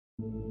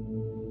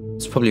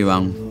It's probably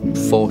around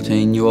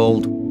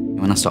 14-year-old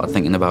when I started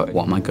thinking about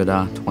what am I good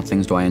at, what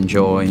things do I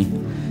enjoy,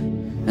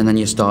 and then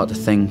you start to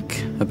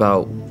think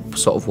about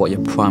sort of what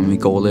your primary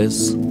goal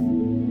is.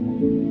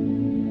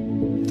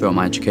 Throughout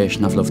my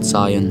education I've loved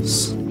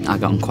science. I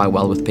got on quite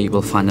well with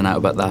people, finding out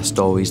about their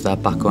stories, their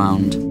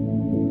background,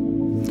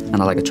 and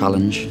I like a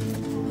challenge.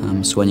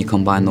 So when you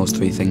combine those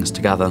three things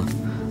together,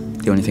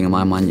 the only thing in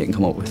my mind you can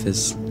come up with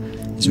is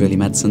really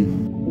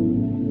medicine.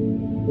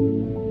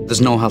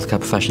 There's no healthcare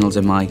professionals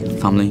in my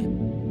family.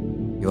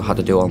 I had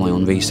to do all my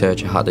own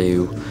research. I had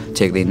to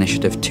take the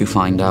initiative to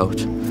find out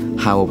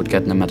how I would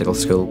get into medical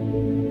school.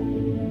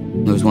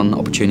 There was one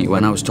opportunity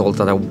when I was told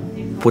that I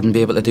wouldn't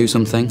be able to do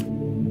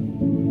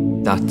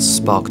something. That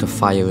sparked a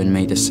fire in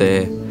me to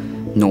say,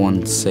 no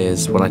one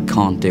says what I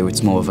can't do,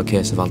 it's more of a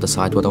case of I'll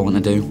decide what I want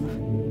to do.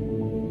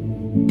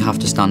 You have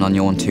to stand on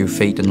your own 2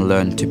 feet and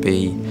learn to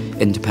be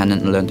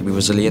independent and learn to be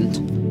resilient.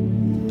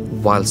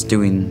 Whilst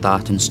doing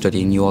that and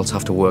studying, you also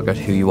have to work out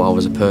who you are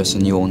as a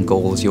person, your own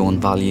goals, your own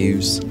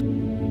values.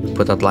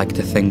 But I'd like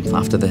to think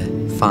after the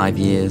 5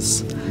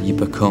 years, you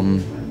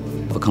become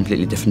a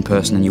completely different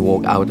person and you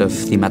walk out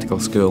of the medical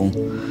school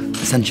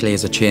essentially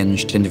as a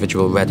changed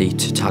individual ready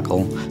to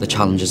tackle the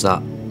challenges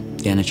that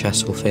the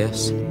NHS will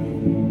face.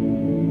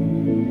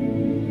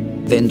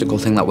 The integral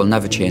thing that will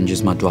never change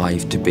is my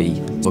drive to be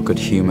a good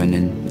human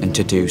and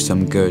to do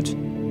some good.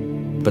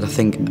 But I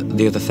think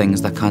the other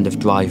things that kind of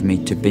drive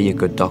me to be a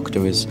good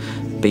doctor is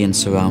being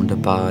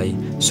surrounded by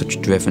such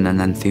driven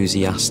and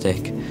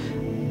enthusiastic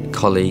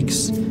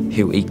colleagues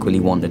who equally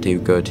want to do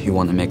good, who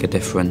want to make a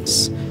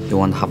difference, who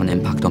want to have an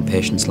impact on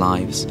patients'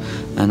 lives.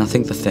 And I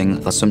think the thing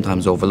that's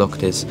sometimes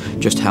overlooked is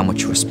just how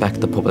much respect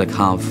the public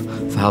have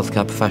for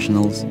healthcare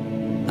professionals.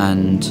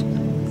 And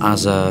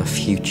as a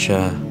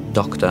future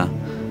doctor,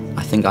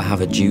 I think I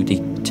have a duty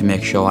to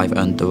make sure I've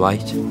earned the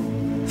right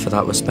for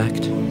that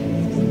respect.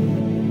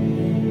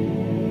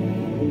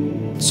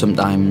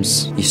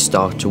 Sometimes you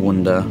start to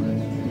wonder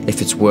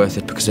if it's worth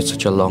it because it's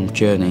such a long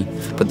journey.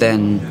 But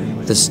then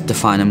there's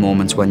defining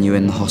moments when you're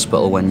in the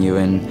hospital, when you're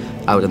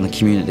out in the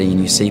community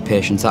and you see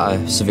patients that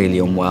are severely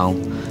unwell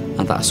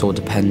and that are so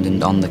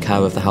dependent on the care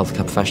of the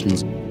healthcare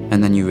professionals.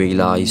 And then you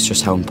realise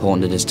just how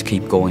important it is to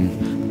keep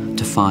going,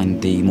 to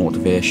find the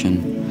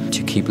motivation,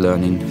 to keep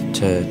learning,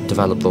 to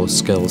develop those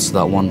skills so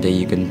that one day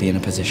you can be in a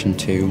position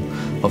to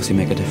obviously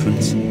make a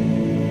difference.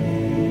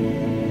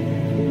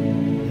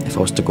 If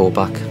I was to go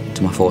back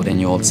to my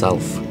 14-year-old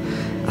self,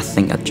 I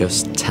think I'd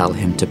just tell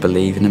him to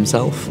believe in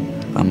himself.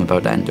 I'm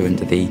about to enter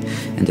into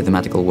the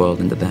medical world,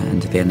 into the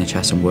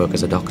NHS and work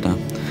as a doctor.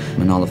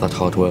 And all of that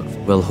hard work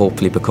will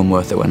hopefully become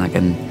worth it when I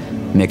can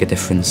make a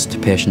difference to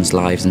patients'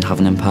 lives and have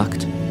an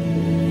impact.